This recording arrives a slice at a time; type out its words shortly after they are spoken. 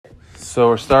So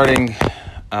we're starting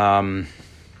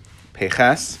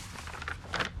Peches,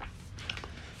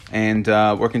 and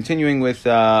we're continuing with.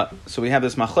 So we have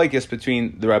this machlokes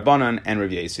between the Rabbanan and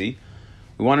Rav Yasi.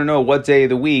 We want to know what day of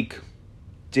the week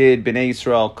did Bnei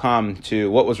Yisrael come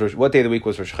to. What day of the week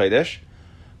was Rosh Chodesh?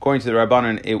 According to the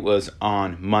Rabbanan, it was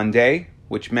on Monday,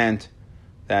 which meant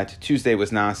that Tuesday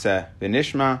was Nasa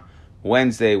V'Nishma,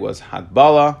 Wednesday was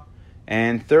Hagbala,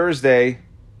 and Thursday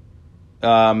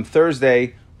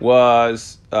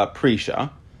was Prisha,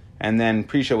 and then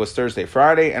Prisha was Thursday,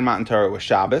 Friday, and Matan Torah was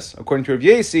Shabbos. According to Rav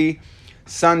Yasi,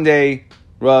 Sunday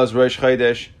was Rosh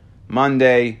Chodesh,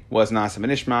 Monday was Nasa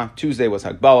V'Nishma, Tuesday was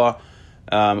Hagbala,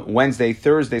 Wednesday,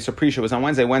 Thursday, so Prisha was on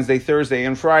Wednesday, Thursday,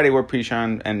 and Friday were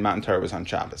Prisha, and Matan Torah was on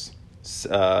Shabbos.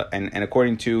 And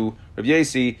according to Rav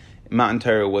Yasi, Matan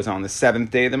Torah was on the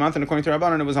 7th day of the month, and according to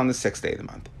Rabbanan, it was on the 6th day of the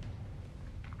month.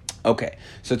 Okay,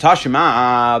 so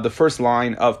Tashma, the first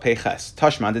line of Peches.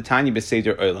 Tashma, the Tanya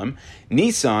Beseder Olam.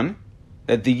 Nisan,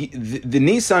 that the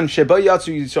Nisan Sheba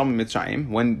Yatsu Yisrael Mitzrayim,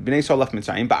 when Bnei Yisrael left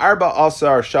Mitzrayim, Ba'arba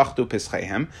Asar Shachtu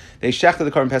Pescheihem, they shechted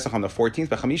the Korban Pesach on the 14th,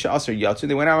 B'chamisha Asar Yatsu,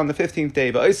 they went out on the 15th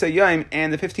day, Ba'isa Yom,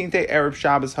 and the 15th day, Erev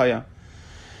Shabbos Haya.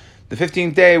 The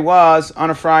 15th day was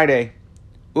on a Friday.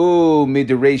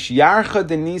 Midreish Yarcha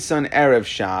de Nisan Erev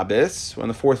Shabbos, on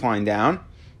the fourth line down,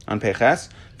 on Peches,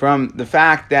 from the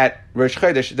fact that Rosh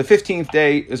Chodesh, the 15th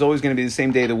day is always going to be the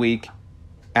same day of the week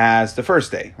as the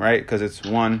first day, right? Because it's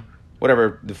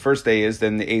whatever the first day is,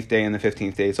 then the 8th day and the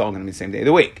 15th day, it's all going to be the same day of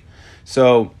the week.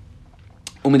 So,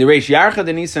 the Reish Yarcha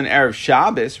de Nisan Erev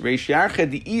Shabbos, Reish Yarcha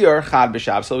de Iyar Chad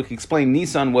B'Shabbos. So we can explain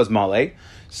Nisan was Malay.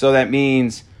 So that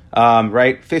means,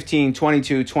 15,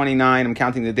 22, 29, I'm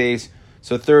counting the days.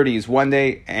 So 30 is one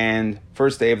day, and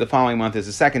first day of the following month is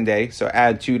the second day. So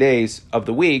add 2 days of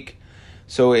the week.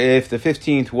 So if the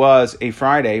 15th was a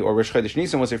Friday, or Rosh Chodesh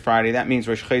Nisan was a Friday, that means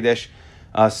Rosh Chodesh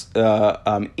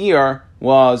Iyar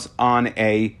was on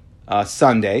a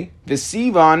Sunday.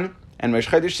 V'Sivan, and Rosh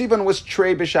Chodesh Sivan was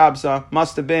Trei B'Shabsa,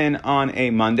 must have been on a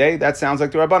Monday. That sounds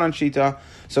like the Rabbanan Shita.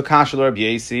 So Kasha Rav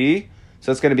Yasi.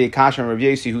 So it's going to be a Kasha Rav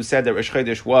Yasi who said that Rosh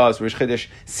Chodesh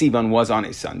Sivan was on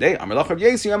a Sunday. Amar Lach Rav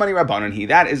Yasi Amani Rabbanan.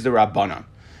 That is the Rabbanan.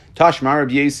 Tashma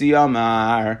Rav Yasi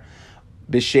Amar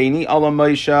B'Sheni Ala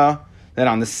Moshe. That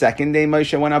on the second day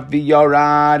Moshe went up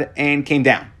v'yarad and came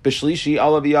down. B'shlishi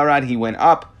Ala v'yarad, he went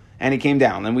up and he came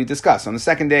down. And we discussed on the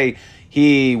second day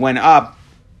he went up,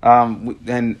 and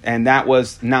that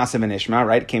was Nasa V'Nishma,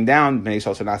 right? It came down. Bnei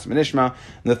Yisrael said Nasa V'Nishma.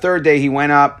 And the third day he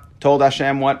went up, told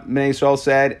Hashem what Bnei Yisrael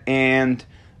said, and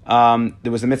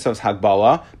there was the mitzvah of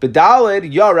Hagbala.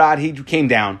 B'dalid Yarad, he came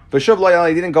down. B'shuv lo yala,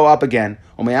 he didn't go up again.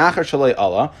 U'me'achar shaloi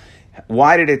Allah.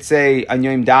 Why did it say on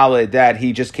Yom Daled that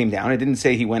he just came down? It didn't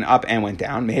say he went up and went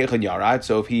down. Mehechad Yarad.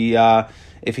 So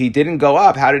if he didn't go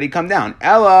up, how did he come down?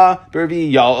 Ella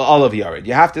Birvi Olav Yared.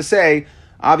 You have to say,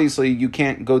 obviously, you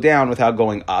can't go down without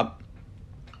going up.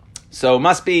 So it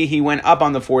must be he went up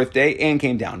on the fourth day and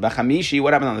came down. B'chamishi,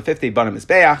 what happened on the fifth day? Bana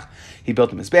Mizbeach. He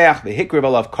built a Mizbeach. V'hikriv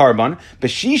alav karban.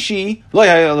 B'shishi lo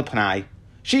yayel pnai.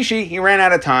 Shishi, he ran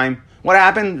out of time. What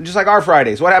happened? Just like our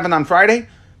Fridays. What happened on Friday?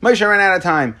 Moshe ran out of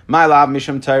time. My love,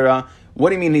 Misham Torah. What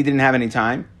do you mean he didn't have any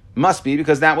time? Must be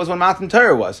because that was when Matan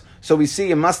Torah was. So we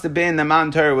see it must have been that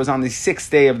Matan Torah was on the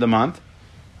 6th day of the month.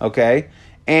 Okay?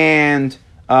 And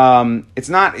he's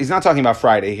not talking about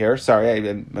Friday here. Sorry, I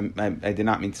did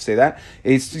not mean to say that.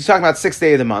 He's talking about 6th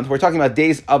day of the month. We're talking about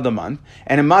days of the month.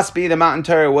 And it must be the Matan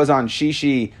Torah was on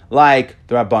Shishi like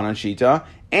the Rabbanan Shita.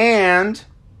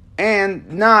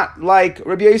 And not like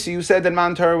Rabbi Yossi, who said that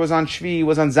Matan Torah was on Shvi,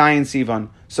 was on Zayin Sivan.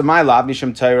 So my lab,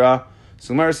 Misham Torah.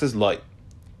 So Gemara says, Loi.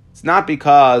 It's not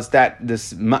because that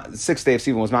this 6th day of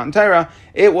Sivan was Matan Torah.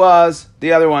 It was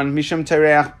the other one, Misham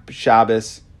Torah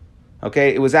Shabbos.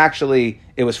 Okay, it was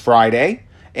Friday.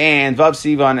 And Vav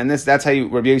Sivan, and that's how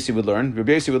Rabbi Yossi would learn.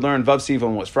 Rabbi Yossi would learn Vav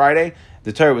Sivan was Friday.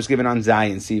 The Torah was given on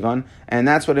Zayin Sivan. And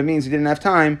that's what it means he didn't have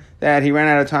time, that he ran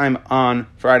out of time on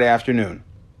Friday afternoon.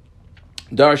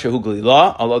 Darshahu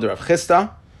Galila, Allah Rav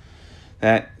Chista,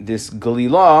 that this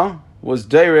Galila was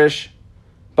Derish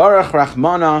Baruch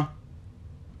Rachmana,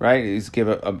 right? He's give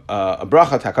a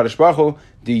bracha to HaKadosh Baruch Hu.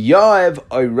 The Yoav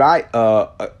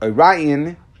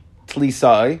Orion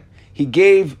Tlisai. He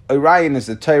gave Orion as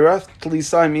the Torah.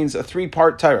 Tlisai means a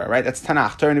 3-part Torah, right? That's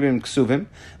Tanakh, Torah Nevi'im Ksuvim.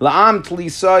 La'am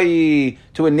Tlisai,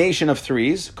 to a nation of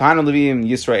 3s. Kohanim Levim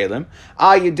Yisraelim.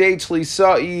 Ayidei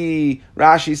Tlisai,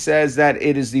 Rashi says that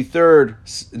it is the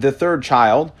third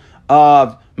child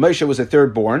of Moshe was a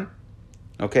third born.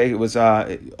 Okay, it was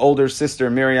older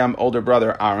sister Miriam, older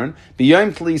brother Aaron.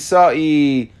 B'yom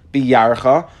Tlisai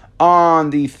b'yarcha, on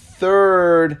the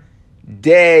third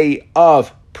day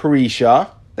of Prisha.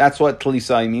 That's what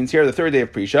Tlisai means here, the third day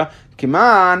of Prisha.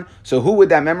 Kiman, so who would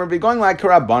that member be going like?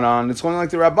 Rabbanon. It's going like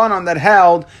the Rabbanon that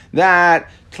held that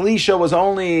Tlisha was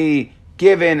only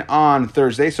given on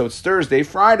Thursday, so it's Thursday.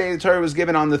 Friday, the Torah was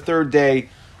given on the third day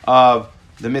of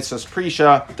the Mitzvah's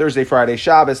Prisha. Thursday, Friday,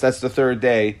 Shabbos, that's the third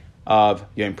day of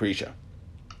Yom Prisha.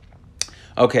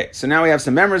 Okay, so now we have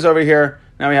some members over here.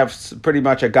 Now we have pretty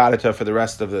much a Gadata for the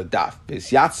rest of the daf.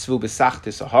 Bisyatzvu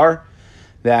b'sachti sahar,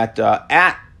 that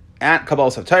at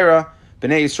Kabbalas HaTorah,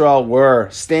 Bnei Yisrael were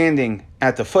standing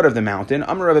at the foot of the mountain.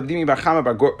 Amar Rav Abdimi bar Chama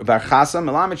bar Chasam,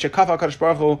 Melamed shekafa HaKadosh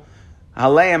Baruch Hu,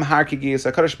 Haleim har kigiyas.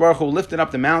 HaKadosh Baruch Hu lifted up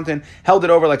the mountain, held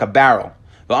it over like a barrel.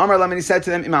 V'amar Lamed, he said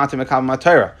to them, Imatim Kabbalas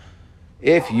HaTorah.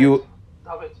 If you...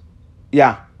 David.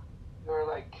 Yeah. You're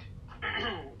like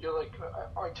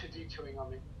R2D2ing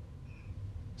on me.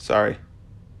 Sorry.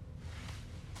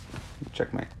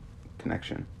 Check my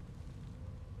connection.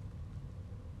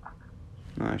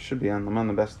 No, I should be on. I'm on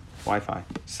the best Wi-Fi.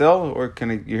 Still, or can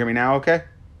you hear me now? Okay.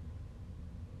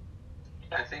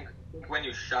 I think when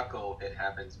you shuckle, it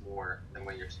happens more than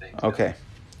when you're staying. Okay.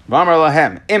 V'amar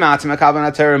lahem imatim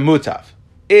akavan atera mutav.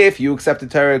 If you accept the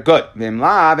Torah, good. V'im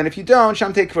lav, and if you don't,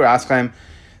 sham take for aschem,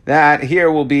 that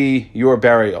here will be your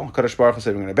burial. Kadosh Baruch Hu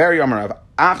said, "We're going to bury you." Amar Rav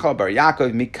Acha bar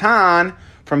Yaakov mikan.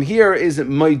 From here is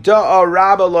Maida'a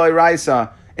Rabba Loi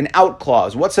Raisa, an out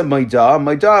clause. What's a Maida'a?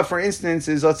 Maida'a, for instance,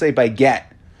 is, let's say, by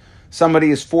get.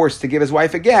 Somebody is forced to give his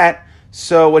wife a get,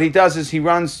 so what he does is he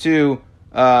runs to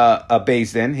a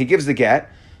Beis Din, he gives the get,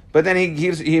 but then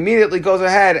he immediately goes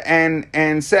ahead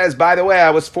and says, by the way,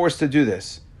 I was forced to do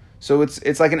this. So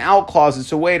it's like an out clause.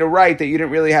 It's a way to write that you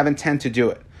didn't really have intent to do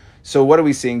it. So what are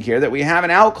we seeing here? That we have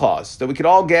an out clause, that we could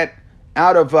all get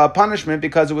out of punishment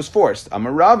because it was forced.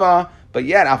 Amarava, but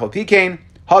yet, Afal Pikain,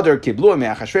 Hadar Kiblu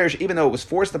Me'achashverosh, even though it was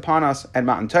forced upon us at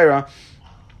Matan Torah,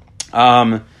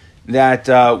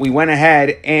 that we went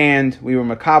ahead and we were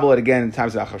makabel it again in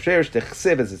times of Achashverosh, the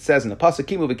Chesiv, as it says in the Pasuk,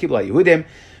 Kimu v'Kiblu Yehudim.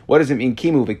 What does it mean,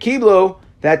 Kimu v'Kiblu?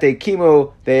 That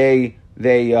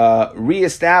they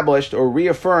reestablished or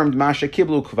reaffirmed Masha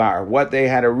Kiblu Kvar, what they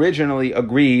had originally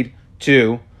agreed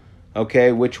to,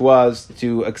 okay, which was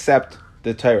to accept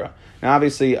the Torah. Now,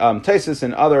 obviously, Taisus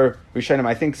and other Rishonim,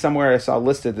 I think somewhere I saw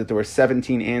listed that there were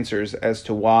 17 answers as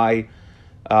to why,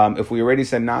 if we already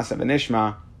said Nasa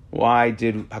v'Nishma, why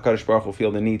did HaKadosh Baruch Hu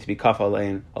feel the need to be Kaf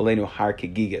Aleinu Har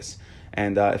Kegigis?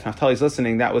 And if Naftali's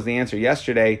listening, that was the answer.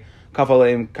 Yesterday, Kaf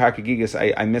Aleinu Har Kegigis,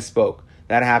 I misspoke.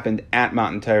 That happened at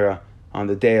Matan Torah, on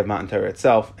the day of Matan Torah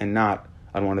itself, and not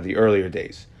on one of the earlier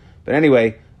days. But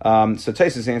anyway, so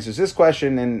Taisus answers this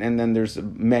question, and then there's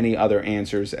many other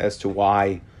answers as to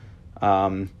why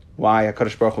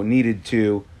HaKadosh Baruch Hu needed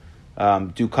to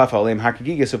do Kaf Aleim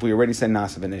HaKegigis if we already said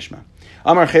Nasa v'Nishma.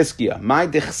 Amar Chizkiah, my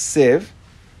dichsiv,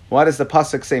 what does the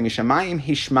pasuk say? Mishamayim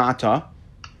hishmata,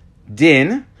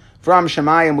 din, from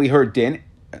Shemayim we heard din,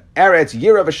 Eretz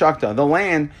Yira v'Shakta, the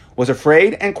land was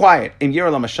afraid and quiet. In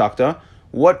Yira lama Shakta,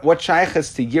 what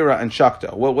shayches to Yira and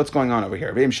Shakta? What's going on over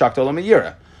here? V'im Shakta lama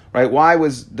Yira. Right? Why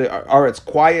was the Eretz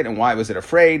quiet and why was it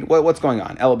afraid? What's going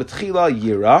on? El b'tchila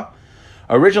Yira.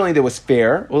 Originally there was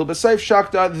fear. Well, b'sayf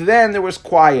Shakta, then there was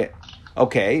quiet.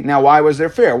 Okay, now why was there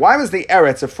fear? Why was the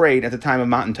Eretz afraid at the time of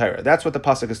Matan Torah? That's what the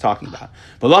pasuk is talking about.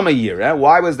 V'lama Yira,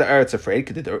 why was the Eretz afraid?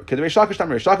 The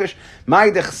pasuk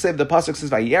says,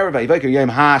 Vayera vayivayker yom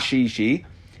hashishi.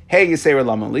 Hey, Yisera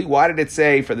Lamali. Why did it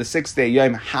say for the sixth day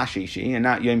Yom Hashishi and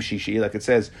not Yom Shishi, like it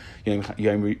says Yom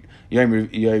Shlishi, Yom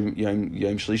Revi'i,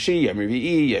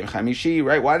 Yom Chamishi,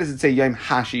 right? Why does it say Yom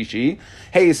Hashishi?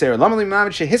 Hey, Yisera Lamali,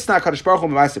 Mamad Shehisna HaKadosh Baruch Hu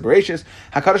M'Maaseh Bereishis.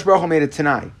 HaKadosh Baruch Hu made it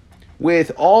tonight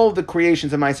with all the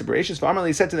creations of Ma'aseh Bereishis. V'amar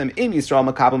Li said to them, Im Yisrael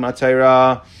Makabel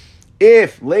Ma'Torah.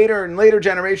 If later in later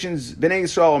generations Bnei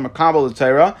Yisrael are Makabel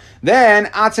Torah, then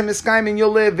Atzem Iskayim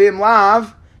you'll live Vim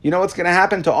Lav. You know what's going to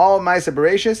happen to all of Ma'aseh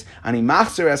Bereishis? Ani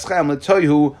machzer eschem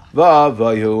l'toyhu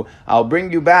v'avoyhu. I'll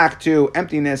bring you back to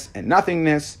emptiness and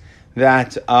nothingness.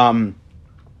 That the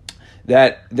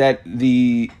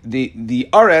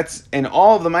Aretz and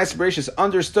all of the Ma'aseh Bereishis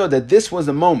understood that this was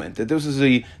a moment, that this was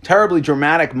a terribly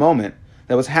dramatic moment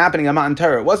that was happening at Matan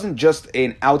Torah. It wasn't just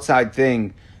an outside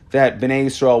thing that Bnei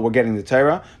Yisrael were getting the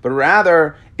Torah, but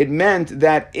rather it meant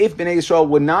that if Bnei Yisrael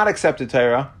would not accept the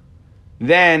Torah,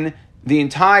 then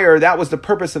that was the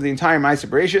purpose of the entire Ma'aseh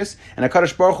Bereishis, and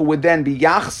HaKadosh Baruch Hu would then be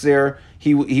Yachzer,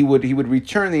 he would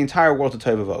return the entire world to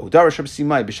Tovavo. Darash Reb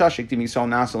Simai, B'shashik Dim Yisrael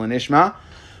Nasel and Nishma.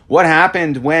 What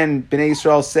happened when Bnei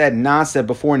Yisrael said Nasa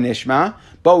before Nishma?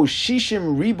 Bo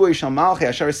Shishim Riboy Shal Malchei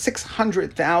Ashar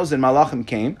 600,000 Malachim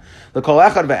came. L'kol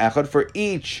echad ve'echad,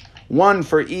 one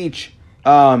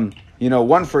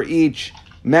for each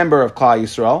member of Klal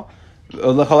Yisrael.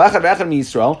 L'chol echad ve'echad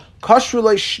miYisrael kashru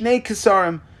lo shnei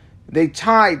kisarim. They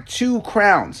tied 2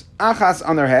 crowns, achas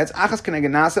on their heads, achas keneged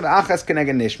nasa, achas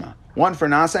keneged nishma. One for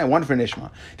nasa and one for nishma.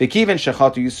 V'kiven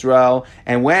shechatu Yisrael,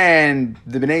 and when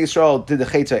the Bnei Yisrael did the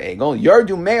chetza egel,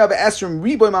 yardu me'ah ve'esrim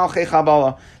riboy malchei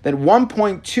chabala, that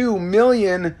 1.2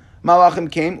 million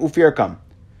malachim came, ufirkam.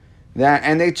 That,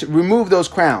 and they removed those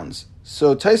crowns.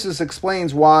 So Tosfos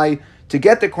explains why to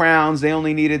get the crowns they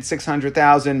only needed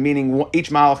 600,000, meaning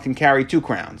each malach can carry 2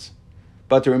 crowns.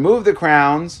 But to remove the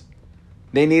crowns,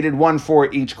 they needed 1 for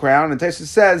each crown. And Tosfos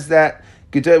says that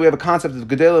we have a concept of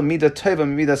Gedela Mida Teva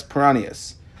Midas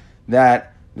Peranius.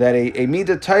 That a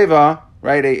Mida Teva,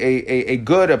 right, a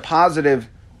good, a positive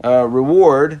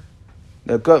reward,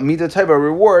 the good Mida Teva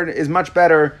reward is much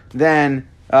better than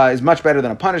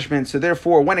a punishment. So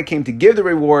therefore, when it came to give the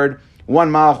reward,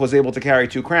 1 malach was able to carry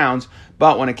 2 crowns.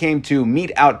 But when it came to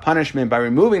mete out punishment by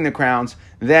removing the crowns,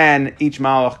 then each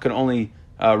malach could only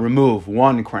remove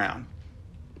 1 crown.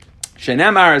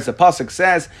 Shenemar, as the pasuk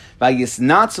says,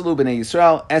 "Vayisnatzelu b'nei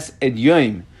Yisrael es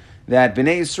edyoim," that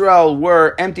b'nei Yisrael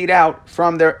were emptied out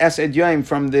from their es edyoim,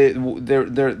 from they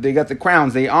got the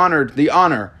crowns, they honored the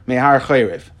honor mehar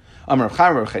chayrev. Amar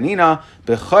Chaim Chanina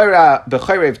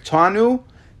b'chayrev tanu,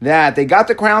 that they got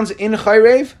the crowns in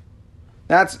chayrev.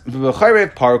 That's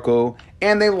b'chayrev parku,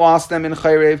 and they lost them in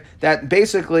chayrev. That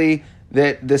basically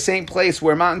that the same place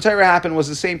where Matan Torah happened was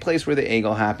the same place where the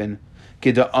egel happened.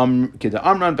 Kida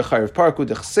Amran b'chayrev parku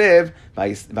dechsev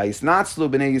vayisnatzlu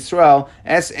b'nei Yisrael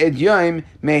es edyoim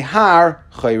mehar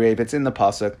chayrev. It's in the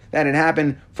pasuk that it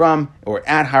happened from or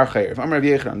at har chayrev. Amar Rav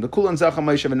Yechon the kulan zacha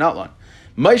Moshe v'natlan.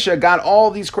 Moshe got all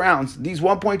these crowns, these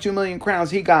 1.2 million crowns.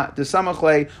 He got the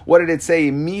samachle. What did it say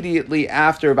immediately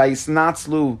after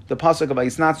vayisnatzlu, the pasuk of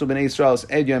vayisnatzlu b'nei Yisrael es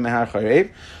edyoim mehar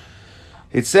chayrev?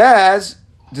 It says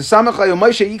the samachle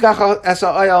Moshe yikach es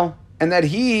ha'ayel, and that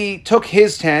he took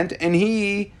his tent and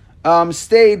he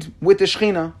stayed with the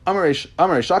Shechina.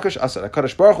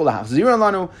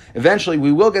 Eventually,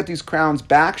 we will get these crowns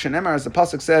back. Shenemar, as the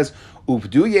pasuk says,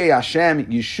 "Uvduye Hashem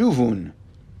yishuvun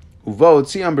uvo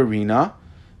tzion berina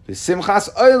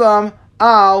v'simchas olam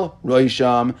al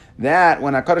roisham." That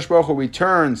when HaKadosh Baruch Hu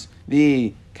returns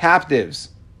the captives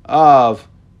of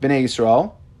Bnei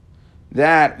Yisrael,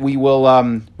 that we will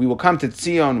come to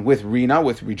Tzion with Rina,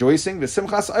 with rejoicing. The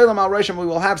Simchas Olam al Rosham, we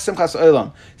will have Simchas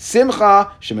Olam.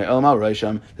 Simcha Shemei Olam al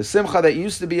Rosham, the Simcha that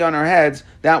used to be on our heads,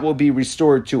 that will be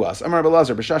restored to us. Amar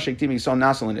Belazar, B'shashik Timi Yisrael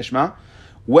Nasal Nishma.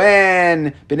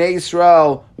 When Bnei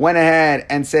Yisrael went ahead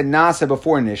and said Nasa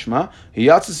before Nishma,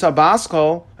 Hiyatzis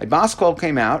Baskol, a Baskol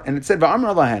came out, and it said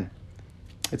Va'amar Lahen.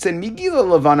 It said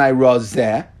Migila Levanai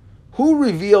Razeh, who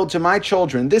revealed to my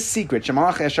children this secret,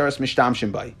 Shemalach Yasharis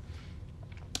Mishtamshim Bai.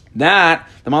 That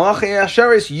the Malachei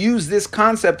Asheris use this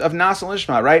concept of Nasal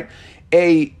Nishma, right?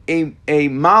 A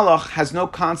Malach has no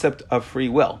concept of free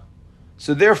will.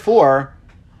 So therefore,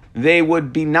 they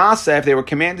would be Nasa, if they were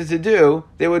commanded to do,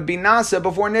 they would be Nasa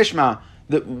before Nishma.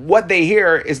 What they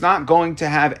hear is not going to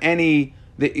have any,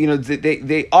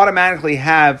 they automatically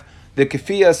have the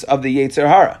kefiyas of the Yetzer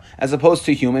Hara. As opposed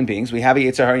to human beings, we have a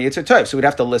Yetzer Hara and Yetzer Tov. So we'd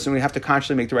have to listen, we'd have to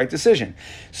consciously make the right decision.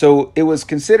 So it was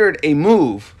considered a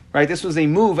move, right? This was a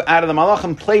move out of the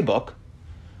Malachim playbook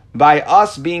by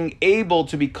us being able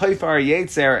to be Kaifar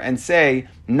Yetzer and say,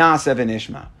 Na'aseh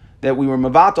v'nishma. That we were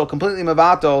completely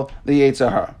mavatal the Yetzer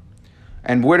Hara.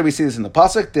 And where do we see this in the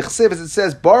pasuk? Tichsiv, as it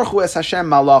says, Baruch Hu es Hashem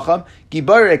malachim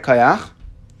gibarei kayach.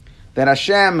 That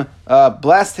Hashem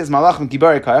blessed his malachim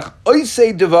gibarei kayach.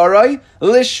 Oisei devarai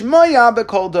lishmaya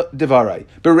bekol devarai.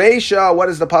 Bereisha, what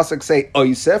does the pasuk say?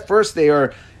 Oiseh. First they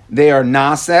are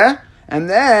naseh, and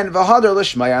then v'hadar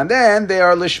lishmaya, and then they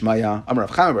are lishmaya. Amar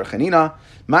Rav Chaim bar Chanina,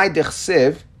 my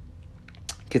tichsiv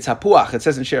kitzapuach. It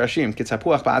says in Shirashim,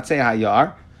 kitzapuach ba'atzei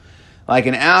hayar, like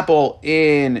an apple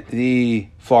in the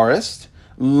forest.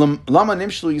 Lama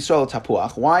nimshlu Yisrael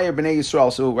tapuach. Why are Bnei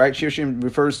Yisrael? So, right, Shirashim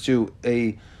refers to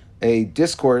a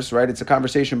discourse, right? It's a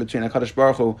conversation between HaKadosh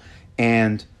Baruch Hu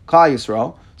and Klal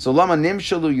Yisrael. So, lama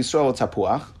nimshlu Yisrael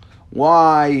tapuach.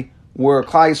 Why were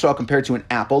Klal Yisrael compared to an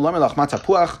apple? Lama lachma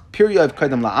tapuach piryav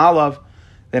kaidam la'alav.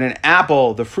 That an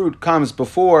apple, the fruit comes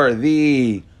before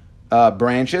the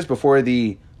branches, before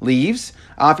the leaves.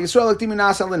 That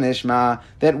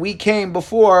we came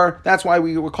before, that's why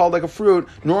we were called like a fruit.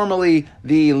 Normally,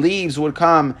 the leaves would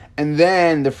come and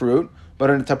then the fruit, but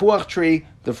in a tapuach tree,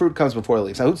 the fruit comes before the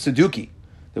leaves. Ahut Tzeduki.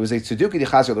 There was a Tzeduki, the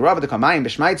Chazir, the Rava, the Kamayim,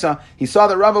 B'Shmaitza. He saw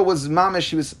that Rava was mamish,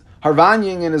 he was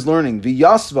harvanying in his learning.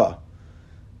 V'yasva.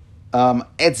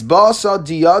 Etzbasa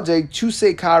diyade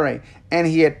tuse kare. And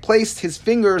he had placed his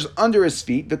fingers under his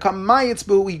feet. The kamayitz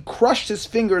b'hu, he crushed his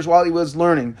fingers while he was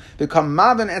learning. The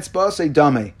kamavan etzbase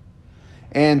dame.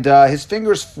 and his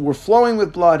fingers were flowing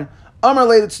with blood. Amar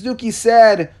le, the Tzduki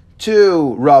said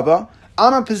to Rava,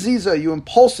 Ama Paziza, you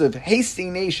impulsive, hasty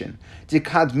nation.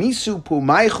 Dikadmisu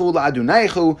pumaichu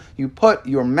la'adunaichu, you put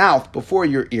your mouth before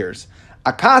your ears.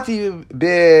 Akati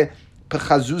be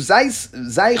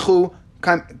pechazuzaichu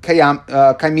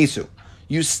kaimisu.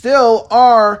 You still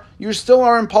are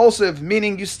impulsive,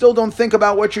 meaning you still don't think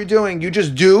about what you're doing. You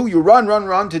just do. You run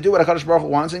to do what HaKadosh Baruch Hu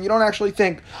wants, and you don't actually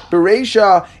think.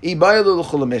 Bereisha ibaylu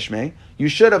l'chulamishmei. You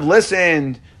should have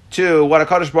listened to what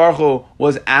HaKadosh Baruch Hu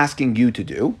was asking you to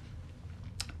do.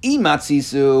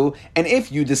 Imatzisu, and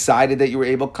if you decided that you were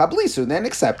able kablisu, then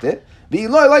accept it.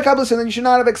 V'iloi like kablisu, then you should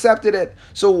not have accepted it.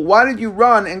 So why did you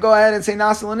run and go ahead and say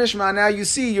nasa l'nishma? Now you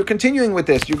see you're continuing with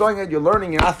this. You're going and you're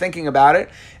learning. You're not thinking about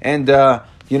it, and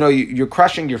you're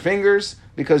crushing your fingers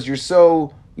because you're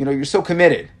so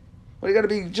committed. Well, you got to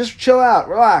be just chill out,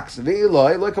 relax.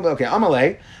 V'iloi like okay,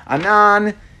 amalei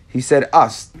anan. He said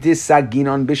us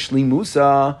disaginon bishli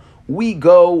musa. We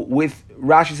go with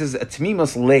Rashi says a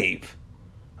tmimus leiv.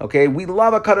 Okay, we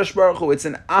love HaKadosh Baruch Hu. It's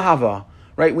an ahava,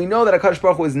 right? We know that HaKadosh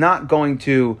Baruch Hu is not going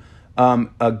to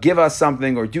give us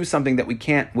something or do something that we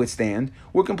can't withstand.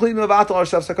 We're completely mevatel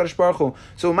ourselves to HaKadosh Baruch Hu.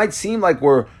 So it might seem like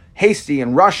we're hasty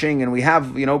and rushing, and we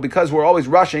have, because we're always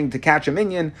rushing to catch a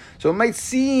minion. So it might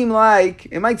seem like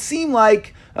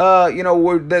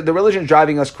the religion's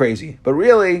driving us crazy. But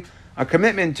really, our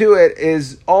commitment to it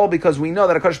is all because we know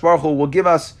that HaKadosh Baruch Hu will give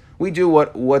us. We do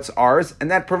what's ours,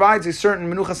 and that provides a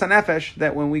certain menuchas hanefesh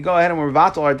that when we go ahead and we're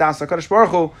vatal our das HaKadosh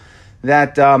Baruch Hu,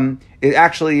 that it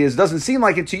actually doesn't seem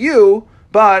like it to you,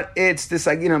 but it's this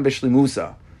aginam b'shli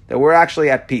musa that we're actually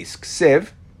at peace.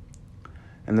 Ksiv,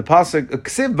 and the pasuk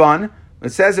Ksiv ban, it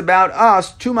says about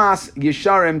us tumas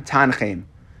yisharim tanchem,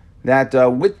 that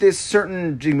with this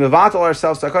certain mevatal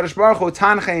ourselves to HaKadosh Baruch Hu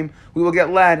tanchem, we will get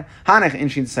led hanech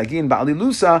inshin sagin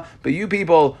ba'alilusa. But you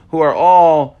people who are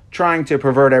all trying to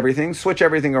pervert everything, switch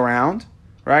everything around,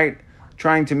 right?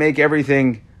 Trying to make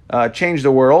everything change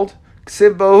the world.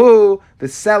 Ksiv bohu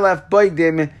v'selef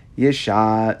boigdim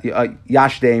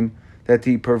yashdem, that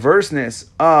the perverseness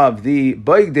of the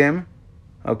boigdim,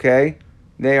 okay,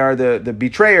 they are the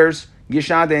betrayers,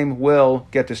 yishadem, will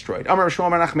get destroyed. Amar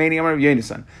Shlomo Nachmani, Amar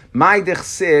Yonasan. My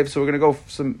dechsiv, so we're going to go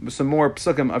some more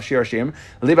psukim of Shir Hashim.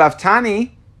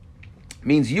 Libaftani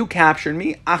means you captured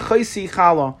me, achoisi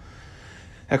chala.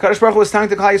 HaKadosh Baruch Hu was telling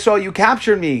to Klal Yisrael, you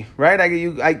captured me, right?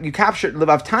 You captured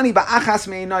Levavtani ba'achas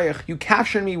me'inayich. You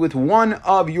captured me with one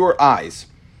of your eyes.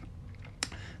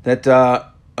 That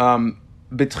betchila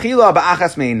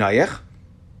ba'achas me'inayich.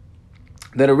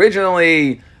 That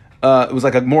originally it was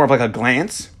more of a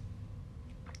glance.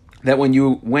 That when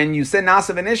you said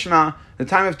Nasav and Ishma, the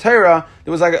time of Torah,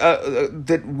 there was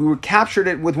that we were captured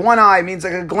it with one eye, means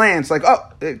like a glance, it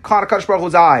caught HaKadosh Baruch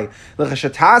Hu's eye.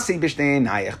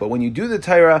 But when you do the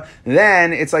Torah,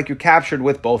 then it's like you're captured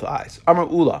with both eyes. Amar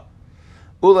Ula.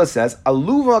 Ula says,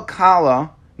 Aluva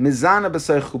kala mizana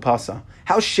b'seich chupasa.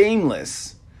 How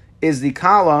shameless is the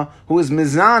kala who is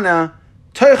mizana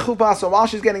teich chupasa while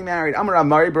she's getting married. Amar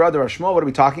Amari, brother Shmuel, what are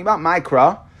we talking about?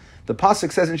 Maikra. The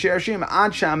pasuk says in Shir Hashim,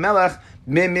 Ad Sha'amelech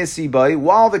mimisibai,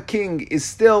 while the king is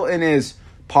still in his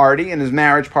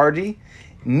marriage party,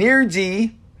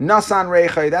 nirdi nasan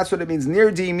reichai. That's what it means.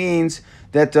 Nirdi means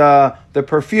that the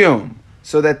perfume.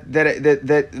 So that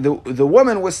the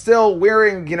woman was still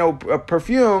wearing, a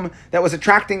perfume that was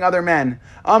attracting other men.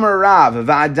 Amar Rav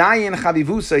va'adayin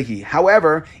chavivusahi.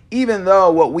 However, even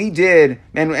though what we did,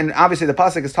 and obviously the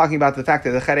pasuk is talking about the fact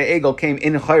that the Chere Egel came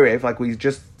in Chayrev, like we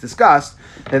just discussed,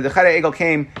 that the Chere Egel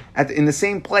came in the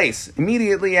same place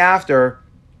immediately after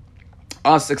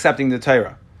us accepting the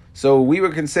Torah. So we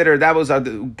were considered, that was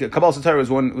Kabbalah Torah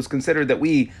was considered that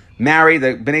we married,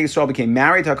 that Bnei Yisrael became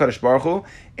married to HaKadosh Baruch Hu,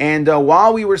 and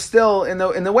while we were still in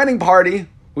the wedding party,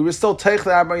 we were still teich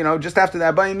that, just after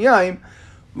that Bayim Yaim,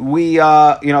 we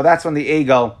that's when the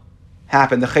Egel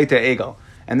happened, the Cheta Egel,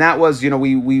 and that was the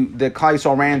Klal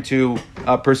Yisrael ran to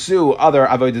pursue other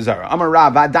Avodah Zarah. Amar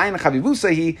Rav v'adayin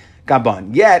chavivusahi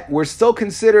gaban. Yet we're still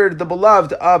considered the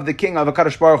beloved of the King of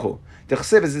HaKadosh Baruch Hu. The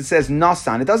chsiv, as it says,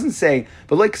 nasan. It doesn't say,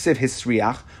 but like chsiv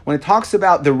hisriach. When it talks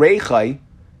about the reichai,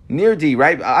 nirdi,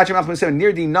 right?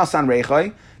 Nirdi nasan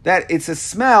reichai. That it's a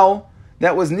smell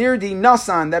that was nirdi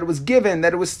nasan, that it was given,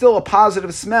 that it was still a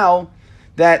positive smell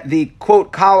that the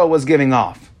quote kala was giving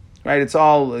off. Right? It's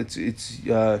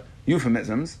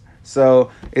euphemisms. So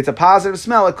it's a positive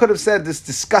smell. It could have said this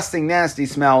disgusting, nasty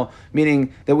smell,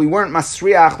 meaning that we weren't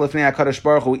masriach lefnei HaKadosh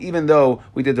Baruch Hu, even though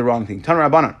we did the wrong thing. Tan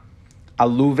Rabbanan,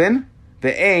 aluvin.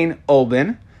 Ve'ein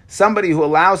olbin, somebody who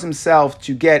allows himself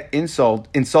to get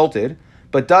insulted,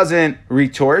 but doesn't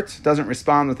retort, doesn't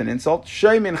respond with an insult.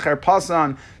 Shaymin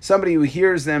cherpasan, somebody who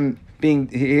hears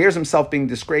himself being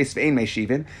disgraced, ve'ein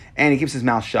meishivin, and he keeps his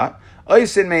mouth shut.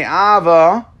 Oisin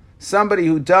me'ava, somebody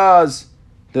who does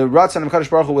the Ratzon of Kadosh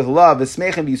Baruch Hu with love, the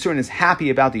Smechem Yisurin, is happy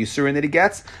about the Yisurin that he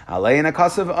gets. Alei and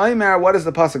Akasav Omer, what does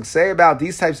the Pasuk say about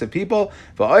these types of people?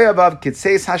 V'oyavav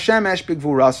kitseis Hashemesh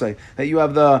bigvurasei, that you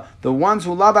have the ones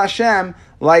who love Hashem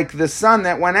like the sun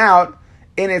that went out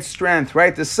in its strength,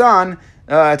 right? The sun,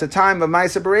 at the time of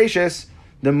Ma'aseh Bereshis,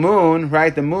 the moon,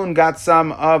 right? The moon got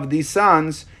some of these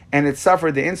suns, and it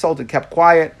suffered the insult, it kept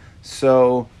quiet.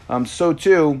 So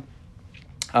too,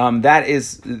 that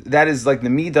is like the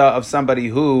midah of somebody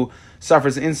who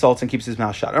suffers insults and keeps his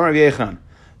mouth shut. Amar Yechon,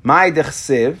 my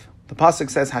dechsiv, the pasuk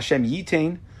says Hashem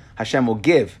yitain, Hashem will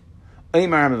give.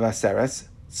 Oymar mevaseres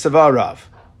tzavarav.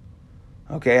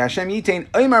 Okay, Hashem yitain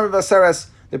oymar mevaseres,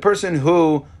 the person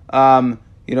who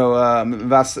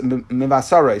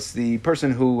mevasares, the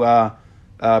person who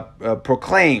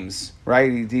proclaims,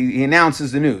 right? He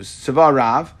announces the news.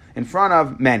 Tzavarav, in front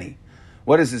of many.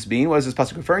 What does this mean? What is this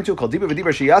pasuk referring to? Called dibur v'dibur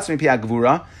sheyatz mipi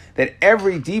hagvura, that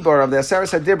every dibur of the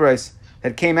aseres hadibros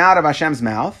that came out of Hashem's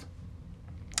mouth,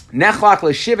 nechlak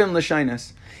l'shivim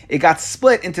l'shainas, it got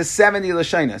split into 70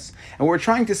 l'shainas. And we're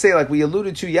trying to say, like we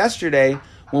alluded to yesterday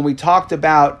when we talked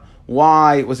about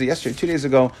why, was it yesterday, 2 days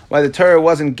ago, why the Torah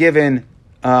wasn't given,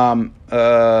 2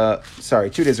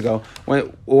 days ago,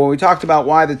 when we talked about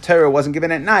why the Torah wasn't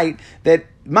given at night, that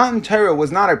Matan Torah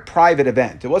was not a private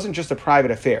event. It wasn't just a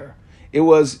private affair. It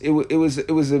was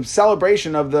a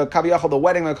celebration of the Kaviyachal, the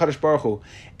wedding of HaKadosh Baruch Hu,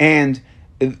 and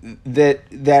that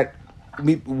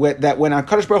when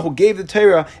HaKadosh Baruch Hu gave the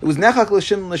Torah, it was nechak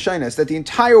l'shim l'shainas, that the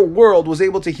entire world was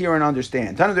able to hear and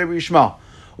understand. Tanu Rebbe Yishmael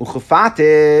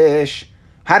uchufatish.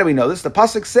 How do we know this? The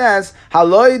pasuk says,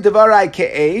 "Haloi devarai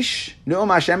ke'esh nu'um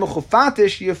Hashem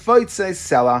uchufatish yifotzei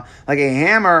sela," like a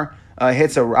hammer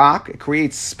hits a rock, it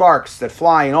creates sparks that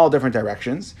fly in all different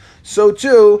directions. So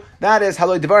too, that is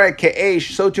haloi devarai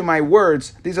ke'esh. So too, my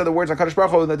words. These are the words of Kadosh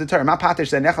Baruch Hu that the Torah. Ma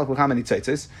patish nechal k'cham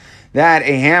nitzitzis. That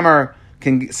a hammer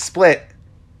can split,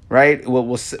 right?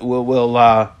 Will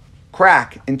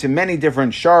crack into many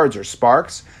different shards or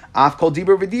sparks. Af kol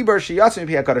dibur v'dibur sheyatzim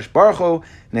pi HaKadosh Baruch Hu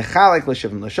nechalek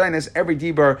l'shivim l'shainas. Every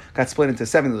dibur got split into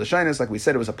 70 l'shainas. Like we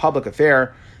said, it was a public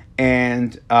affair,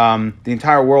 and the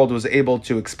entire world was able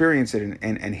to experience it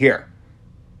and hear.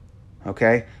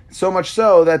 Okay, so much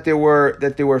so that they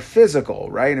were physical,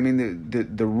 right? I mean,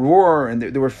 the roar, and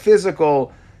there were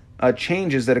physical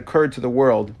changes that occurred to the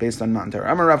world based on Matan Torah.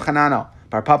 Amar Rav Chananel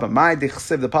bar Papa, my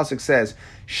dichsiv, the pasuk says,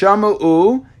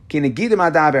 Shamu'u ki negidim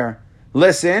adaber.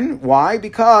 Listen, why?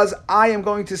 Because I am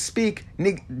going to speak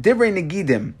divrei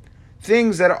negidim,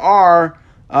 things that are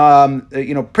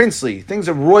princely, things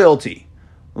of royalty.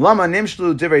 Lama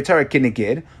nimshlu divrei Torah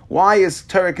kinegid. Why is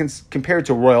Torah compared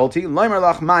to royalty? Loimer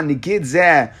lach man negid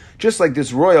zeh. Just like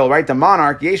this royal, right? The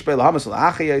monarch, yesh be'lahamas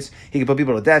l'achiyos. He can put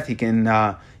people to death. He can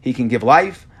give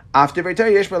life. After divrei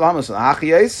Torah, yesh be'lahamas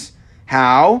l'achiyos.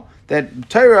 How? That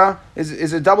Torah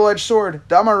is a double-edged sword.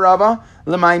 Damar Rava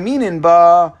l'mayminin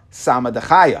ba sama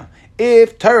dechaya.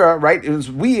 If Torah, right,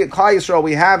 we at Klal Yisrael,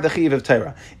 we have the chiyuv of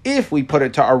Torah. If we put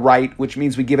it to our right, which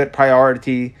means we give it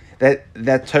priority,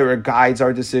 that Torah guides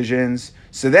our decisions,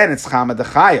 so then it's chama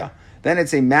dechaya. Then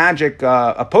it's a magic,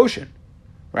 a potion,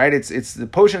 right? It's the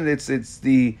potion. It's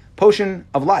the potion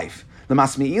of life.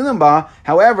 L'masmi ilim ba.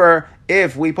 However,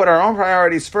 if we put our own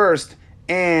priorities first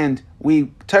and we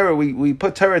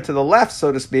put Torah to the left,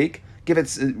 so to speak, give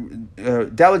it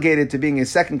delegated to being a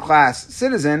second-class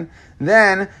citizen,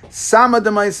 then sama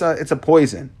demaisa, it's a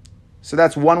poison. So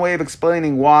that's one way of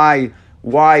explaining why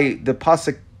the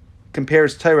pasuk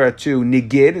compares Torah to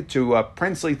nigid, to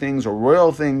princely things or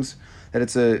royal things, that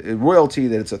it's a royalty,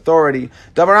 that it's authority.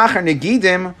 Davar acher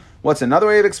negidim. What's another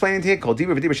way of explaining it? Called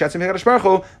dibur v'dibur sheyatzim pi HaKadosh Baruch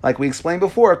Hu, like we explained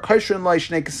before, koshren lo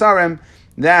shnei kesarim,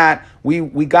 that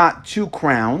we got two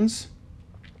crowns.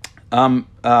 That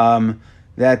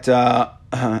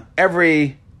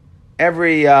every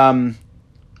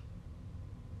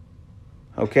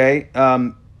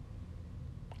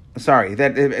sorry,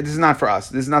 that this is not for us.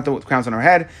 This is not the crowns on our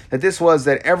head. That this was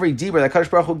that every dibur that HaKadosh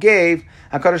Baruch Hu gave,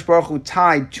 HaKadosh Baruch Hu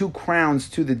tied two crowns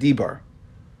to the dibur.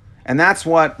 And that's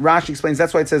what Rashi explains.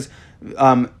 That's why it says,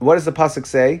 what does the pasuk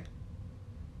say?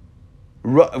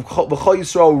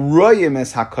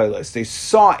 They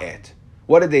saw it.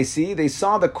 What did they see? They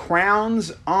saw the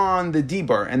crowns on the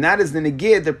dibur, and that is the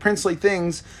negid, the princely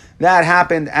things that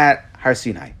happened at Har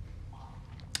Sinai.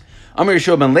 Amir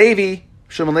Yeshua ben Levi.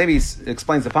 Yeshua ben Levi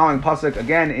explains the following pasuk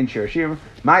again in Shir Hashirim.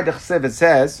 My dechsiv, it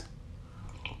says,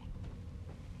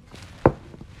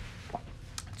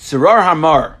 Sirar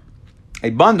hamar, a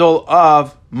bundle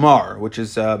of mar, which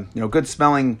is good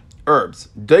smelling herbs.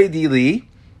 Doidi li,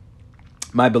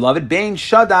 my beloved, Bain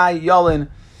Shaddai Yolin,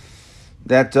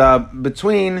 that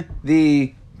between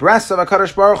the breasts of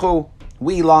HaKadosh Baruch Hu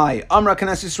we lie. Amra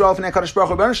Knesset Yisrael Fnei HaKadosh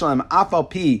Baruch Hu B'Ner Shalem Afal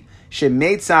Pi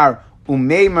Shemeitzar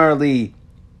Umeimer Li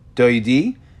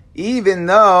Doidi. Even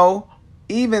though,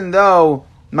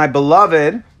 my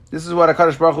beloved, this is what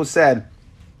HaKadosh Baruch Hu said,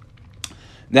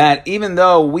 that even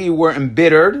though we were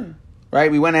embittered,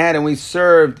 right, we went ahead and we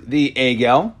served the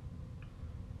Egel,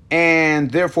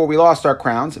 and therefore we lost our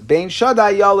crowns. Bein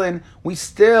Shaddai Yalin,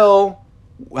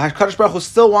 HaKadosh Baruch Hu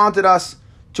still wanted us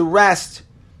to rest,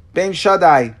 Bein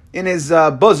Shaddai, in his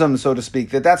bosom, so to speak.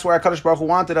 That's where HaKadosh Baruch Hu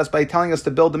wanted us by telling us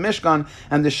to build the Mishkan,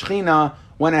 and the Shechina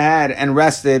went ahead and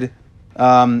rested,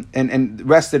 and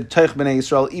rested Teich B'nai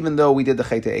Yisrael, even though we did the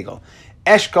Chet Egel.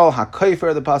 Eshkol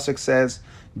HaKofer, the pasuk says,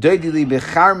 Doidili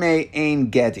B'charmei Ein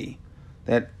Gedi,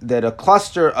 that a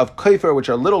cluster of kofer, which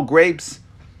are little grapes,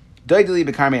 Doidili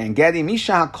B'charmei Ein Gedi,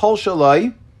 Misha HaKol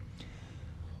Shaloi,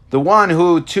 the one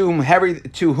to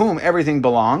whom everything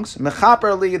belongs,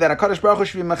 Mechaper Li, that HaKadosh Baruch Hu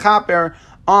should be Mechaper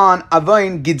on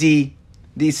Avain Gedi,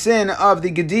 the sin of the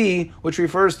Gedi, which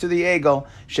refers to the Egel,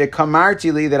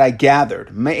 Shekamarti Li, that I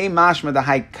gathered, Me'e Mashma, the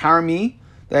Hai Karmi,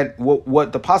 that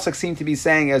what the pasuk seemed to be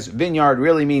saying as vineyard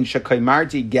really means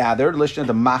Shekaimarti, gathered, listen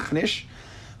to the Machnish,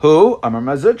 who, Amar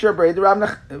Mazukra, Braid Rav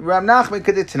Nachman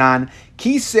Keditanan,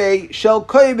 Kisei Shel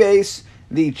Koibes,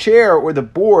 the chair or the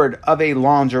board of a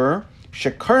launderer,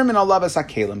 Shekarmin Alavas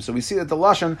HaKelim. So we see that the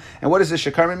Lashon, and what does the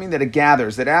Shekarmin mean? That it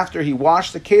gathers, that after he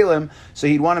washed the Kelim, so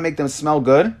he'd want to make them smell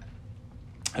good.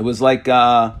 It was like,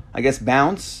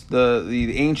 bounce,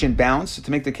 the ancient bounce,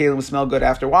 to make the Kelim smell good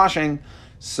after washing.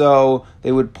 So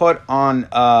they would put on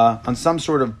some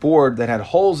sort of board that had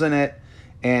holes in it,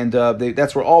 and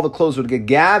that's where all the clothes would get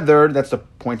gathered. That's the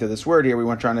point of this word here. We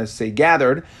weren't trying to say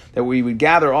gathered, that we would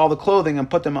gather all the clothing and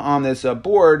put them on this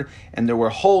board, and there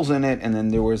were holes in it, and then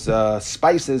there was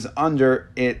spices under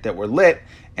it that were lit,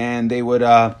 and it would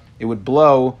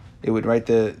blow. It would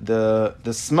the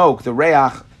smoke, the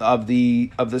reach of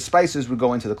the spices would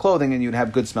go into the clothing, and you'd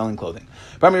have good smelling clothing.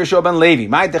 From Yeshua ben Levi,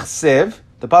 my dechsev.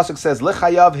 The pasuk says,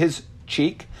 "Lechayav his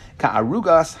cheek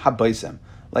ka'arugas habaisem,"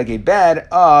 like a bed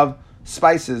of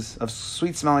spices, of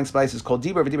sweet-smelling spices, called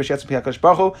dibur v'dibur she'etzim pi HaKadosh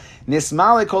Baruch Hu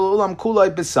nismale kol ulam kulay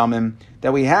besamim.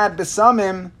 That we had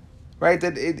besamim, right?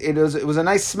 That it was a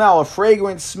nice smell, a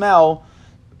fragrant smell.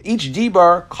 Each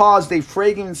dibur caused a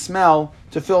fragrant smell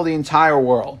to fill the entire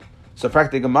world. So,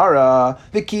 frak Gemara,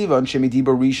 the kivan shemi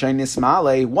dibur rishayin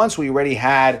nismale. Once we already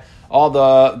had all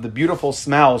the beautiful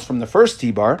smells from the first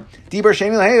dibar,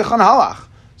 sheni lehechan halach.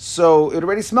 So it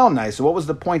already smelled nice. So what was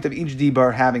the point of each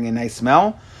dibar having a nice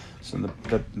smell? So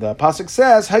the pasuk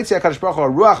says, "Haitzi HaKadosh Baruch Hu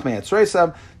ruach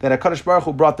me'etzreisav," that HaKadosh Baruch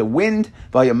Hu brought the wind,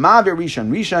 v'yamavir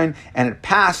rishayin, and it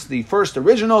passed the first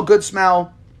original good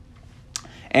smell.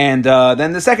 And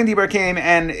then the second dibar came,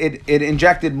 and it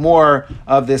injected more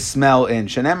of this smell in.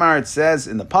 Shenemar, it says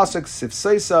in the pasuk,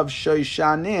 "Sifseisav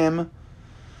shoishanim."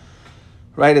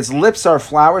 Right, its lips are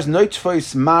flowers.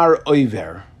 Noitfois mar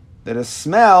oiver, that a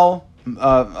smell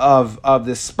of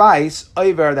the spice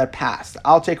oiver that passed.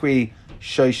 Al tekri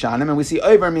shoishanim, and we see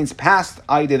oiver means passed.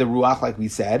 Aide the ruach, like we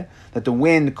said, that the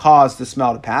wind caused the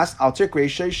smell to pass. Al tekri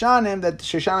shoishanim, that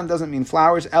shoishanim doesn't mean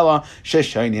flowers. Ella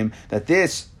sheshanim, that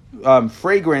this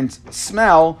fragrant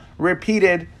smell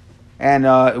repeated. And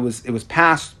it was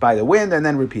passed by the wind and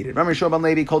then repeated.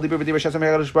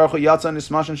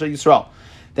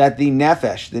 That the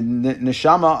nefesh, the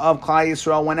neshama of Klal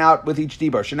Yisrael went out with each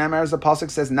dibar. Shenamar, as the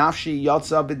pasuk says, "Nafshi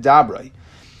yatsa b'dabrei,"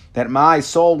 that my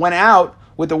soul went out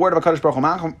with the word of HaKadosh Baruch Hu.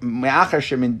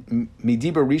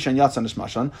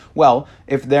 Well,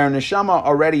 if their neshama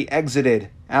already exited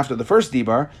after the first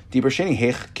dibar sheni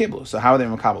hech kiblu. So how are they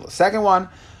makabel? The second one,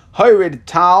 Hayrid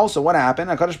tal. So what happened?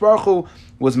 HaKadosh Baruch Hu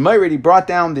was mayrid. He brought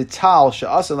down the tal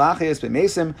she'asa lachias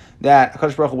b'mesim that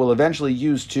HaKadosh Baruch Hu will eventually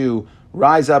use to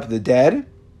rise up the dead.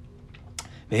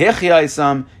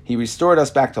 He restored us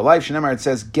back to life. Shenemar, it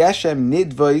says, Geshem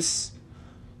nidvois,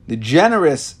 the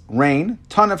generous rain,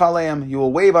 Tanef aleim, you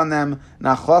will wave on them,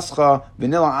 Nachlascha,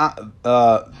 vanilla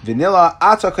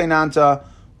atakoinanta,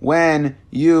 when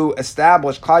you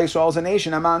established Klal Yisrael as a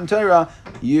nation on Mount Torah,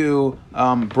 you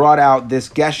brought out this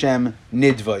Geshem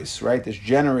nidvois, right? This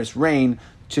generous rain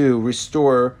to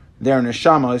restore their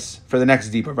neshamas for the next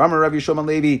deeper. Ramar Rav Yishom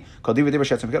Levi, called Diva Diva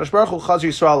Shetzim Kadosh Baruch Hu, Chaz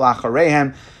Yisrael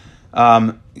Lacharehem.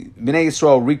 Bnei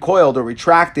Yisrael recoiled or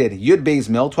retracted Yud Beis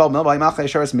Mil, 12 mil, by Malchei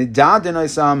Asharis Midad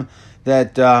Denoisam,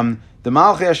 that the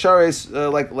Malchei Asharis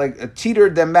like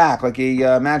teetered them back, like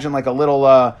imagine like a little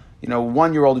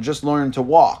 1-year-old who just learned to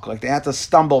walk. Like they had to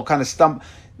stumble.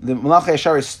 The Malachi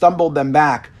Ashari stumbled them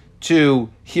back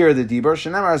to hear the Dibur.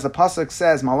 Shenemar, as the pasuk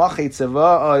says, Malachi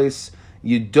Tzava'os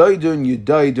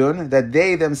Yudoidun, that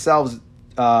they themselves,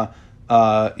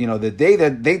 the day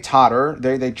that they totter,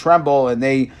 they tremble and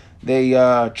they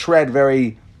tread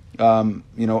very,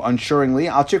 unsuringly.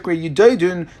 Al Chikri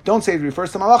Yudoidun, don't say it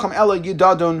refers to Malachim, Ella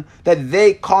Yudadun, that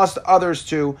they caused others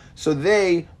to, so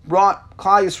they brought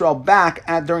Klal Yisrael back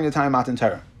during the time of Matan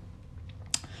Torah.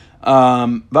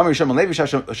 So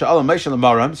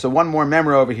one more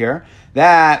memory over here,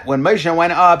 that when Moshe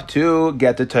went up to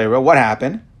get the Torah, what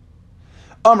happened?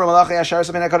 Why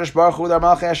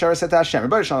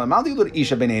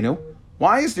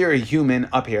is there a human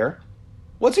up here?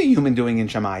 What's a human doing in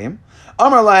Shamayim?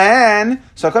 Amar lahen,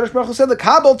 so HaKadosh Baruch Hu said, the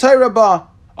Kabul Torah ba.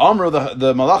 Amr,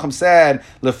 the Malachim said,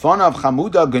 Lefanav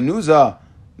Chamuda Genuza,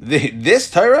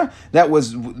 this Torah,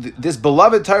 this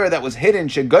beloved Torah that was hidden,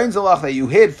 Shegoin Zalach, that you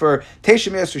hid for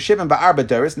Teshim Yos Shivim Ba'arba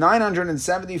Doris,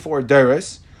 974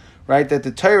 Doris, right? That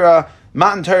the Torah,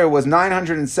 Matan Torah was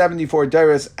 974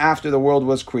 Doris after the world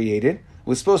was created. It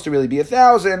was supposed to really be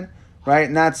 1,000, right?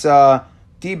 And that's Davar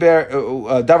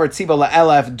Tziva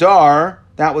La'elef Dar.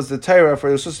 That was the Torah it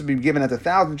was supposed to be given at the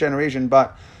 1,000th generation,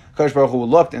 but Kadosh Baruch Hu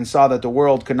looked and saw that the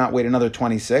world could not wait another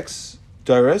 26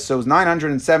 Doris, so it was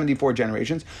 974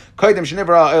 generations.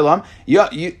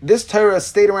 This Torah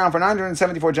stayed around for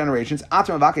 974 generations. You want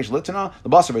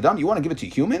to give it to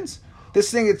humans? This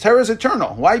thing, Torah is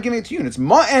eternal. Why are you giving it to humans?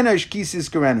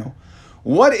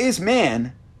 What is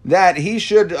man that he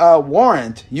should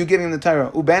warrant you giving the Torah?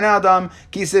 Uben Adam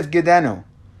kisif gedenu,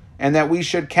 and that we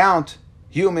should count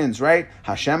humans, right?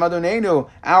 Hashem Adonenu,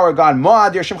 our God.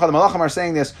 Mo'ad Yershimcha, the Malachim are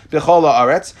saying this. B'chol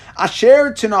haaretz.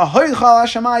 Asher t'nahoichal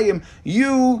hashamayim.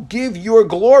 You give your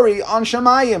glory on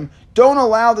Shamayim. Don't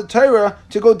allow the Torah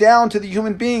to go down to the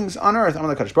human beings on earth. I'm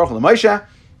the Kadosh Baruch Hu Moshe.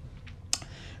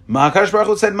 Kadosh Baruch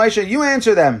Hu said, Moshe, you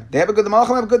answer them. The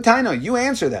Malachim have a good taino. You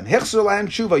answer them. Hichzur lahem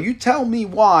tshuva. You tell me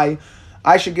why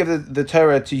I should give the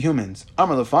Torah to humans.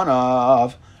 Amar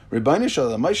lefanav. Rebbeinu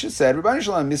Shalom, Moshe said, Rebbeinu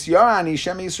Shalom, Misyarani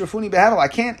Shem Yisrafuni Behevel. I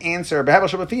can't answer Behevel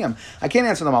Shabbatiyam. I can't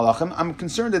answer the Malachim. I'm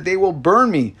concerned that they will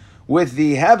burn me with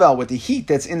the Hevel, with the heat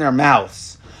that's in their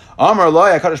mouths. Amar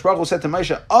Loi, HaKadosh Baruch Hu said to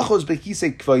Moshe, Achos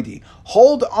bekisei kvaidi.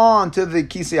 Hold on to the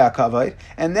kisei hakavod,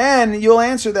 and then you'll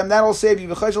answer them. That'll save you.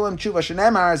 V'chayzolem tshuva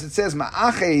shenemar, as it says,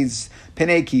 Ma'aches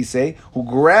Penei Kisei, who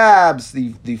grabs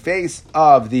the face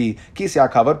of the Kisei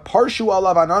HaKavod, Parshu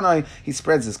Alav Ananai, he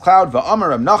spreads his cloud, V'amar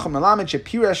Rav Nachum Melamed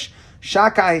Shepirish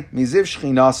Shakai Miziv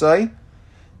Shchinasai,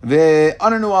 V'ananu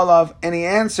Alav, and he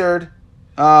answered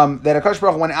that HaKadosh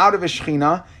Baruch Hu went out of his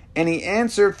Shechina, and he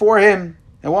answered for him.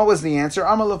 And what was the answer?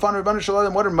 Amar Lefan Rebbeinu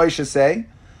Shalom, what did Moshe say?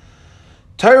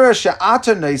 Torah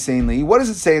she'ata neisein. What does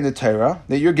it say in the Torah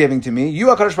that you're giving to me? You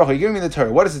HaKadosh Baruch Hu, you're giving me the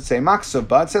Torah. What does it say?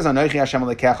 Maksubah. It says Anochi Hashem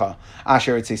Alekecha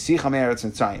Asher Etzesicha Me'eretz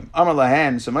Mitzrayim. Amar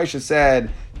Lahen. So Moshe said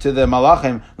to the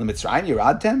Malachim, LeMitzrayim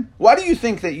Yiradtem. Why do you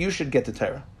think that you should get the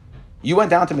Torah? You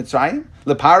went down to Mitzrayim.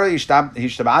 LePara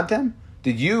Yishtabadtem.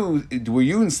 Were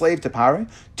you enslaved to Pari?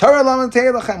 Torah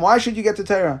Lamatei Lachem. Why should you get the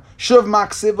Torah? Shuv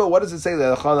Maksiva. What does it say?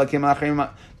 Lecha Lakim Acherim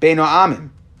Beino Amim.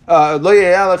 Lo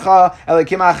Yeh Lecha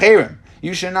Elakim Acherim.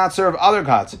 You should not serve other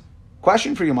gods.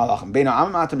 Question for you, Malachim.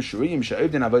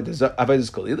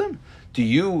 Do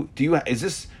you? Is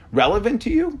this relevant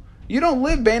to you? You don't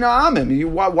live Bein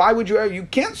Ha'amim. Why would you? You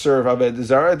can't serve Avodah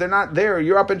Zarah. They're not there.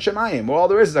 You're up in Shemayim. Well, all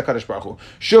there is HaKadosh Baruch Hu.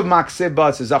 Shuv maksiv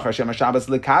bas zachar shem Shabbos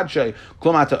lekadshay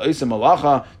klumata oisem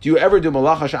malacha. Do you ever do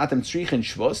malacha sh'atem tzrichin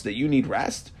shvos that you need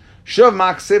rest? Shuv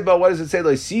maksiv. What does it say?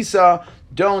 Like sisa.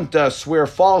 Don't swear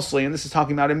falsely. And this is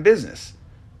talking about in business.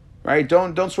 Right?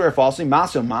 Don't swear falsely.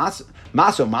 Maso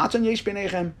maton yesh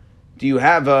b'nechem. Do you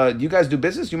guys do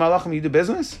business? You malachim, you do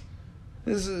business?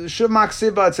 This is Shuv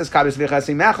Maksiba. It says Kadis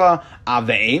v'chasimecha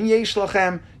aveim yesh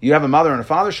lachem. You have a mother and a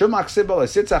father. Shuv Maksiba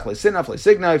le'sitzach le'sinaf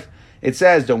le'signaif. It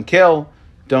says don't kill,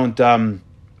 don't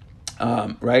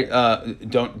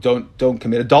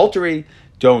commit adultery,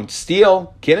 don't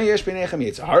steal. Kina yesh b'nechem,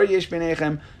 yitzhara yesh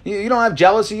b'nechem. You don't have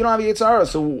jealousy. You don't have yitzhara.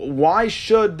 So why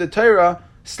should the Torah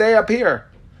stay up here?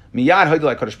 Miyad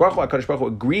Haidulai Kadosh Baruch Hu. Kadosh Baruch Hu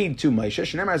agreed to Moshe.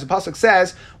 Shneimar, as the pasuk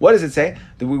says, what does it say?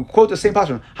 We quote the same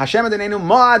pasuk. Hashem Adonenu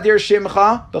Ma'adir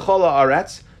Shimcha B'chol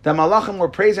Haaretz. The Malachim were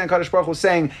praising Kadosh Baruch Hu,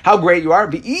 saying how great you are.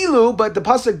 V'ilu, but the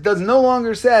pasuk does no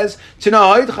longer says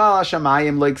T'nahoidcha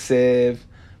Hashamayim Leiksiv.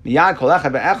 Miyad Kol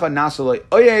Echad Ve'echad Nasaloi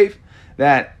Oyev.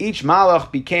 That each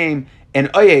Malach became an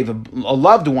Oyev, a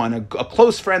loved one, a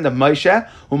close friend of Moshe,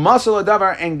 who Masal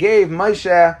Adavar, and gave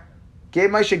Moshe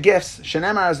gifts.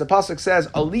 Shenemar, as the pasuk says,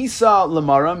 Alisa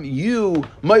Lamaram, you,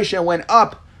 Moshe, went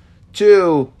up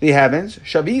to the heavens.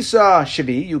 Shavisa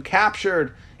Shavi, you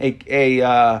captured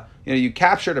you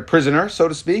captured a prisoner, so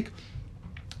to speak.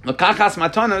 Lakachas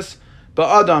matanas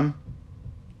ba'adam,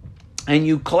 and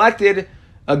you collected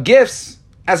gifts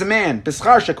as a man.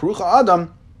 Bischar shekrucha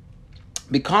adam,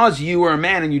 because you were a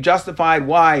man and you justified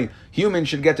why humans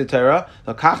should get the Torah.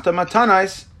 Lakachta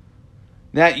matanas,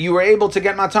 that you were able to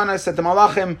get matanas, that the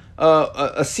malachim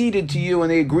acceded to you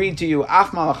and they agreed to you. Af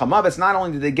malachamavis, not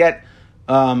only did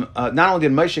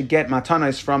Moshe get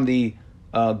matanas from the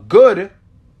good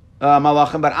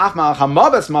malachim, but af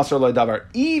malachamavis masar lo davar.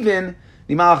 Even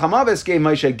the malachamavis gave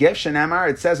Moshe a gift. Shenamar,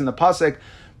 it says in the pasuk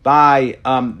by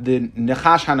the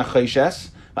nechash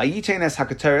hanachoshes, by yitenes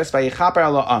hakateres, by yichaper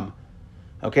la'am.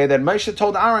 Okay, that Moshe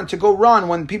told Aaron to go run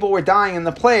when people were dying in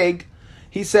the plague.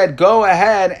 He said, "Go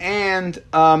ahead and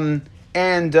stand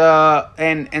in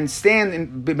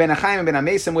ben Achayim and ben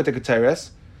Amesim with the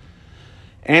keteres,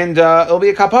 and it'll be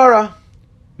a kapara."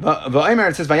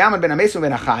 It says, "Vayamad ben Amesim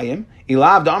ben Achayim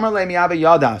ilav da'amar le'mi yava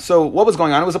yada." So what was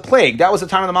going on? It was a plague. That was the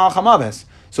time of the Malach HaMavis.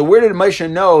 So where did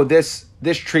Moshe know this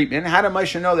treatment? How did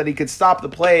Moshe know that he could stop the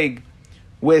plague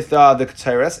with the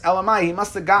keteres? Elamai, he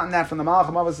must have gotten that from the Malach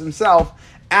HaMavis himself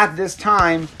at this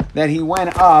time that he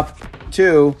went up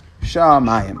to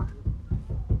Shamayim.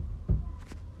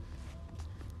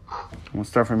 We'll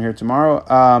start from here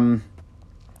tomorrow.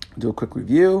 Do a quick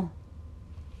review.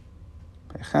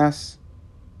 It's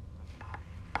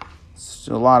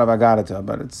a lot of Agadata,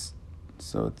 but it's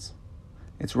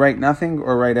right nothing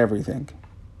or right everything.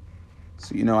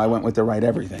 So I went with the right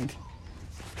everything.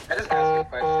 I just ask you a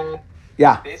question.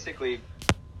 Yeah. Basically,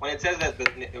 when it says that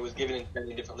it was given in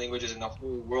many different languages and the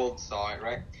whole world saw it,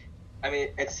 right? I mean,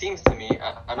 it seems to me,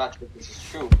 I'm not sure if this is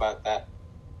true, but that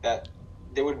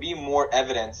there would be more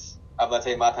evidence of, let's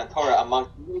say, Matan Torah among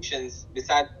nations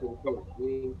besides for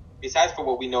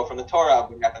what we know from the Torah of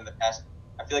what happened in the past.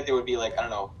 I feel like there would be,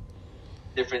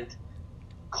 different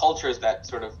cultures that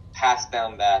sort of pass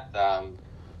down that.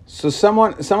 So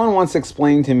someone once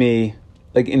explained to me,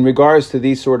 in regards to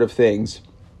these sort of things,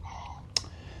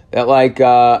 that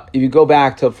if you go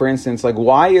back to, for instance,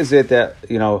 why is it that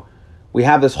we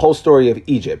have this whole story of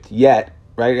Egypt, yet,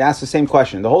 right? It asks the same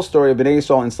question. The whole story of Bnei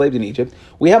Yisrael enslaved in Egypt.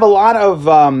 We have a lot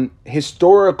of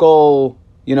historical,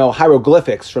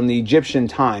 hieroglyphics from the Egyptian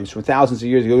times, from thousands of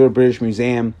years ago. You go to the British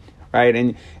Museum, right?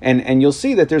 And you'll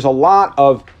see that there's a lot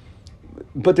of,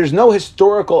 but there's no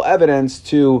historical evidence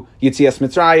to Yetzias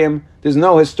Mitzrayim. There's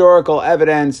no historical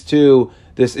evidence to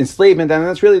this enslavement, and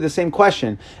that's really the same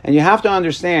question. And you have to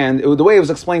understand, the way it was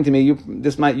explained to me, you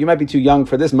might be too young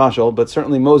for this mashal, but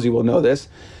certainly Mosey will know this,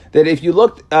 that if you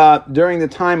looked during the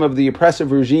time of the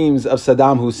oppressive regimes of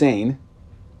Saddam Hussein,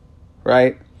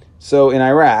 right? So in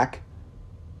Iraq,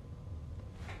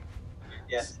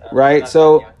 yes, right?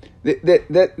 So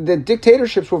the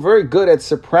dictatorships were very good at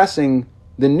suppressing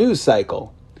the news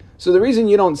cycle. So the reason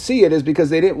you don't see it is because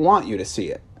they didn't want you to see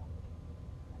it.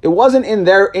 It wasn't in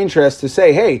their interest to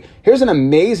say, hey, here's an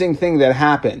amazing thing that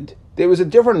happened. There was a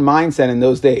different mindset in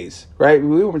those days, right?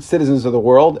 We weren't citizens of the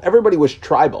world. Everybody was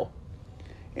tribal.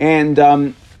 And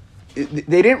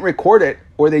they didn't record it,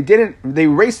 or they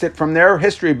erased it from their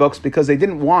history books because they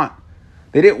didn't want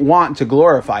to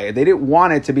glorify it. They didn't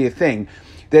want it to be a thing.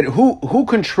 That who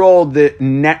controlled the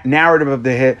narrative of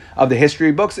the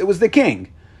history books? It was the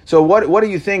king. So what do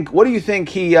you think? What do you think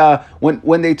he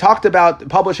when they talked about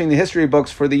publishing the history books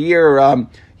for the year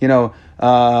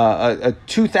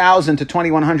 2000 to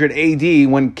 2100 AD,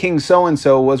 when King so and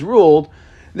so was ruled,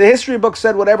 the history book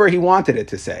said whatever he wanted it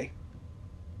to say.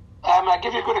 I'll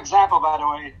give you a good example, by the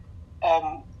way.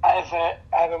 I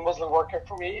have a Muslim worker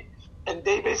for me, and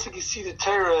they basically see the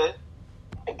Torah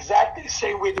exactly the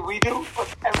same way that we do,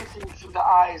 but everything through the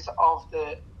eyes of